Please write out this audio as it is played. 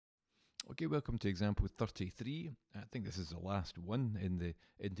Okay, welcome to example 33. I think this is the last one in the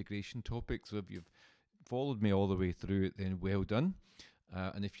integration topic, so if you've followed me all the way through it, then well done.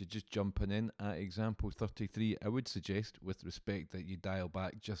 And if you're just jumping in at example 33, I would suggest, with respect, that you dial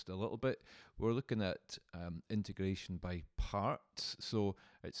back just a little bit. We're looking at integration by parts, so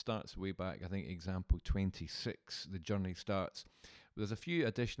it starts way back, I think, example 26, the journey starts. There's a few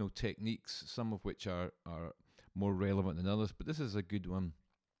additional techniques, some of which are more relevant than others, but this is a good one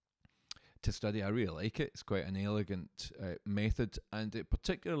to study. I really like it. It's quite an elegant method, and it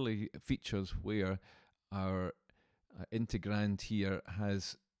particularly features where our integrand here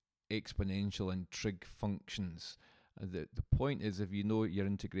has exponential and trig functions. The point is, if you know your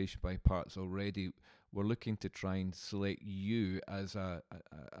integration by parts already, we're looking to try and select u as a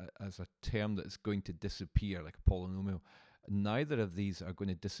term that's going to disappear, like a polynomial. Neither of these are going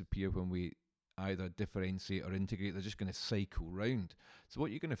to disappear when we either differentiate or integrate. They're just going to cycle round. So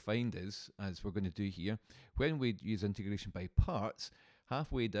what you're going to find is, as we're going to do here, when we use integration by parts,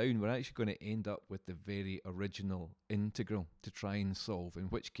 halfway down we're actually going to end up with the very original integral to try and solve, in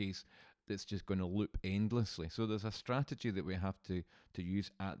which case it's just going to loop endlessly. So there's a strategy that we have to use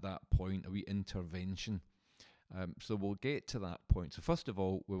at that point, a wee intervention. So we'll get to that point. So first of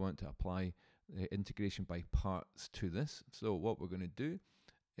all, we want to apply the integration by parts to this. So what we're going to do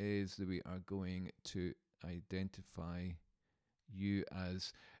is that we are going to identify u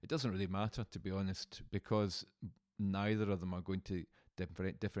as, it doesn't really matter, to be honest, because neither of them are going to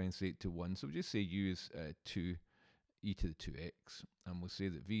differentiate to 1. So we'll just say u is 2 e to the 2x, and we'll say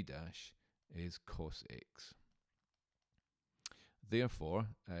that v dash is cos x. Therefore,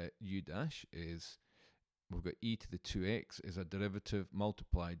 u dash is, we've got e to the 2x is a derivative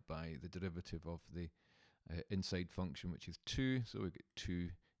multiplied by the derivative of the inside function, which is 2, so we get 2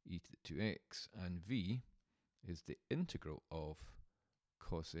 e to the 2x, and v is the integral of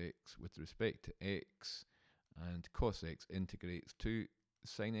cos x with respect to x, and cos x integrates to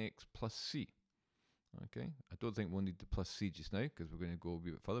sin x plus c. Okay, I don't think we'll need the plus c just now because we're going to go a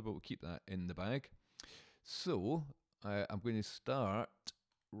wee bit further, but we'll keep that in the bag. So I'm going to start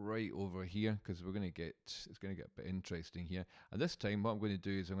right over here because it's going to get a bit interesting here. And this time what I'm going to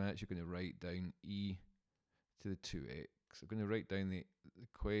do is I'm actually going to write down e to the 2x. I'm going to write down the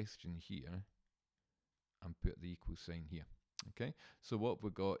question here and put the equal sign here. Okay, so what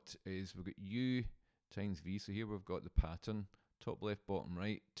we've got is we've got u times v. So here we've got the pattern, top left, bottom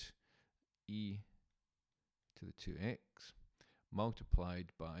right, e to the 2x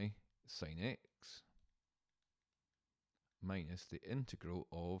multiplied by sin x minus the integral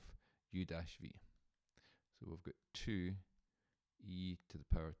of u dash v. So we've got 2 e to the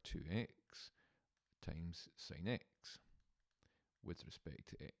power 2x times sin x with respect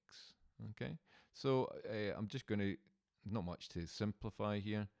to x. Okay, so I'm just going to, not much to simplify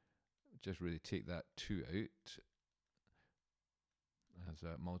here, just really take that 2 out as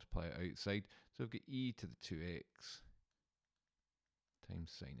a multiplier outside. So I've got e to the 2x times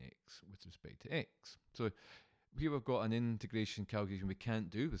sin x with respect to x. So here we've got an integration calculation we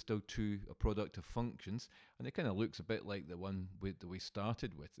can't do. We're still a product of functions, and it kind of looks a bit like the one that we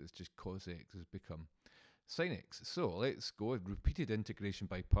started with. It's just cos x has become sin x. So let's go repeated integration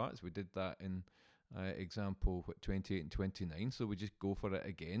by parts. We did that in example 28 and 29. So we just go for it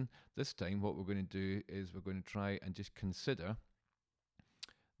again. This time what we're going to do is we're going to try and just consider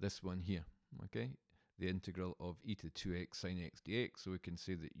this one here. Okay, the integral of e to the 2x sin x dx. So we can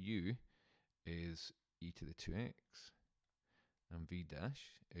say that u is e to the 2x and v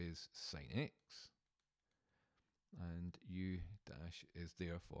dash is sin x, and u dash is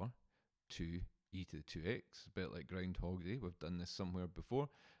therefore 2 e to the 2x, a bit like Groundhog Day, we've done this somewhere before,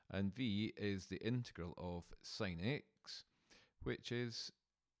 and v is the integral of sin x, which is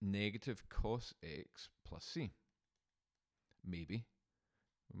negative cos x plus c. Maybe.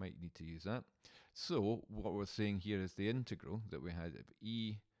 We might need to use that. So what we're saying here is the integral that we had of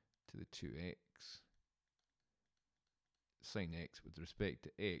e to the 2x sin x with respect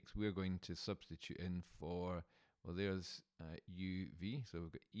to x, we're going to substitute in for, well, there's uv, so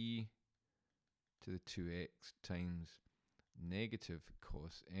we've got e to the 2x times negative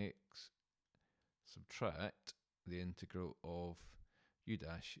cos x, subtract the integral of u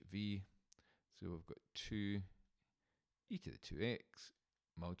dash v, so we've got 2 e to the 2x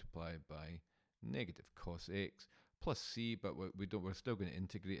multiplied by negative cos x plus c, but we're still going to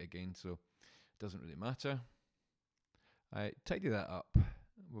integrate again, so it doesn't really matter. I tidy that up.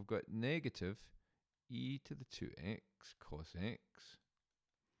 We've got negative e to the 2x cos x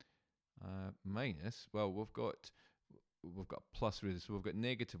minus, well, we've got plus really, so we've got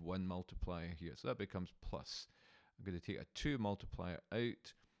negative 1 multiplier here, so that becomes plus. I'm going to take a 2 multiplier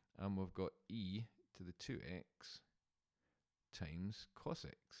out, and we've got e to the 2x times cos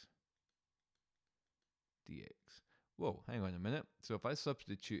x dx. Whoa, hang on a minute. So if I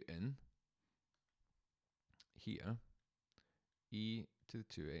substitute in here, e to the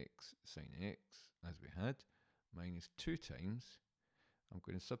 2x sine x, as we had, minus 2 times, I'm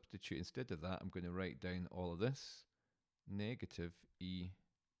going to substitute, instead of that, I'm going to write down all of this, negative e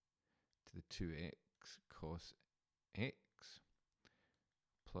to the 2x cos x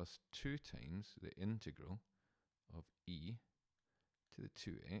plus 2 times the integral of e to the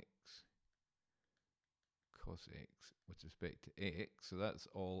 2x cos x with respect to x. So that's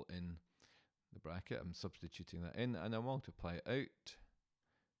all in the bracket. I'm substituting that in, and I multiply it out.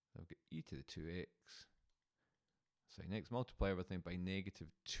 I've got e to the 2x sine x, multiply everything by negative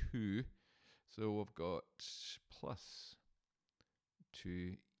 2. So we've got plus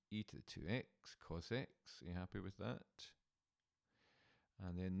 2 e to the 2x cos x. Are you happy with that?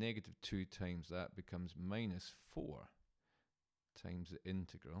 And then negative 2 times that becomes minus 4 times the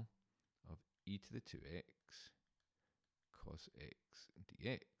integral of e to the 2x cos x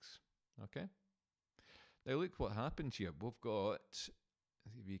dx. Okay? Now look what happened here. We've got, see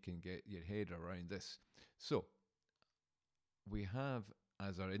if you can get your head around this. So we have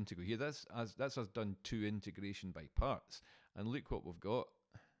as our integral here, that's us done 2 integration by parts. And look what we've got.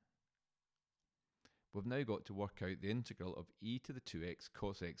 We've now got to work out the integral of e to the 2x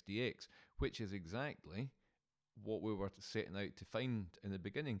cos x dx, which is exactly what we were setting out to find in the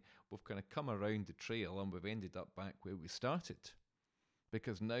beginning. We've kind of come around the trail and we've ended up back where we started.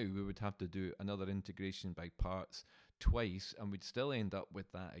 Because now we would have to do another integration by parts twice and we'd still end up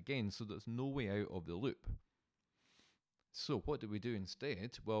with that again, so there's no way out of the loop. So what do we do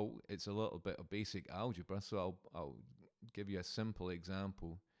instead? Well, it's a little bit of basic algebra, so I'll give you a simple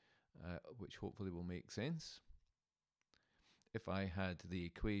example which hopefully will make sense. If I had the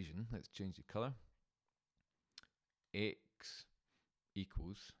equation, let's change the colour, x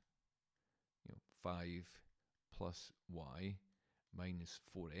equals 5 plus y minus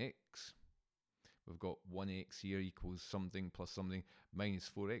 4x. We've got 1x here equals something plus something minus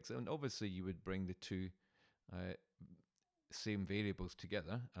 4x, and obviously you would bring the two same variables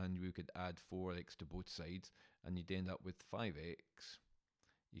together and we could add 4x to both sides and you'd end up with 5x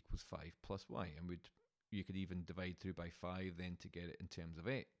equals 5 plus y, and you could even divide through by 5 then to get it in terms of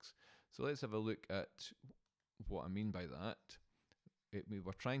x. So let's have a look at what I mean by that. We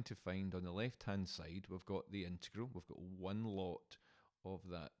were trying to find on the left hand side, we've got the integral, we've got one lot of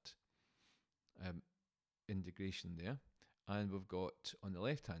that integration there, and we've got on the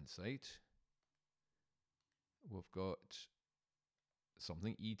left hand side, we've got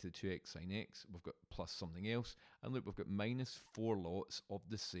something e to the 2x sine x, we've got plus something else, and look, we've got minus 4 lots of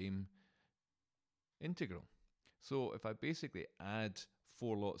the same integral. So if I basically add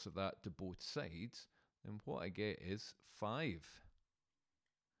 4 lots of that to both sides, then what I get is 5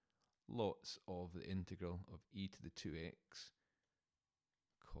 lots of the integral of e to the 2x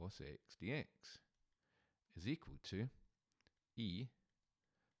cos x dx is equal to e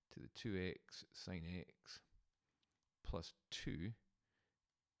to the 2x sine x plus 2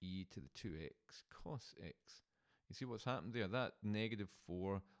 e to the 2x cos x. You see what's happened there? That negative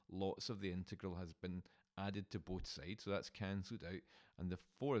 4 lots of the integral has been added to both sides, so that's cancelled out, and the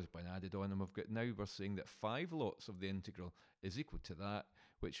 4 has been added on, and we're saying that 5 lots of the integral is equal to that,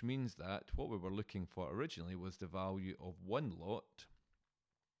 which means that what we were looking for originally was the value of 1 lot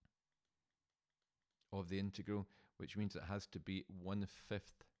of the integral, which means it has to be 1/5.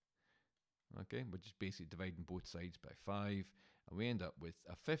 Okay, we're just basically dividing both sides by 5, and we end up with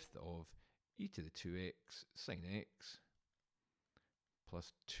 1/5 of e to the 2x sine x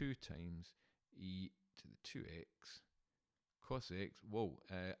plus 2 times e to the 2x cos x. Whoa,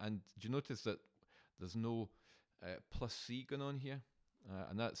 and do you notice that there's no plus c going on here?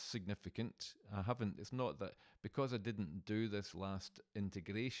 And that's significant. It's not that, because I didn't do this last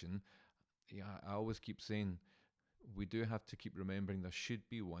integration, I always keep saying we do have to keep remembering there should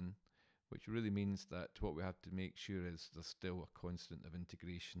be one, which really means that what we have to make sure is there's still a constant of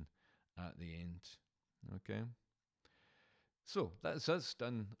integration at the end. Okay? So that's us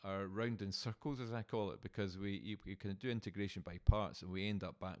done our round in circles, as I call it, because we can do integration by parts and we end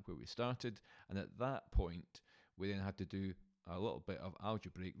up back where we started, and at that point we then had to do a little bit of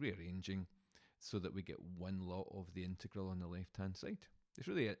algebraic rearranging so that we get 1 lot of the integral on the left hand side. It's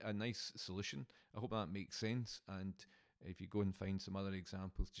really a nice solution. I hope that makes sense, and if you go and find some other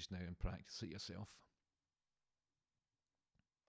examples just now and practice it yourself.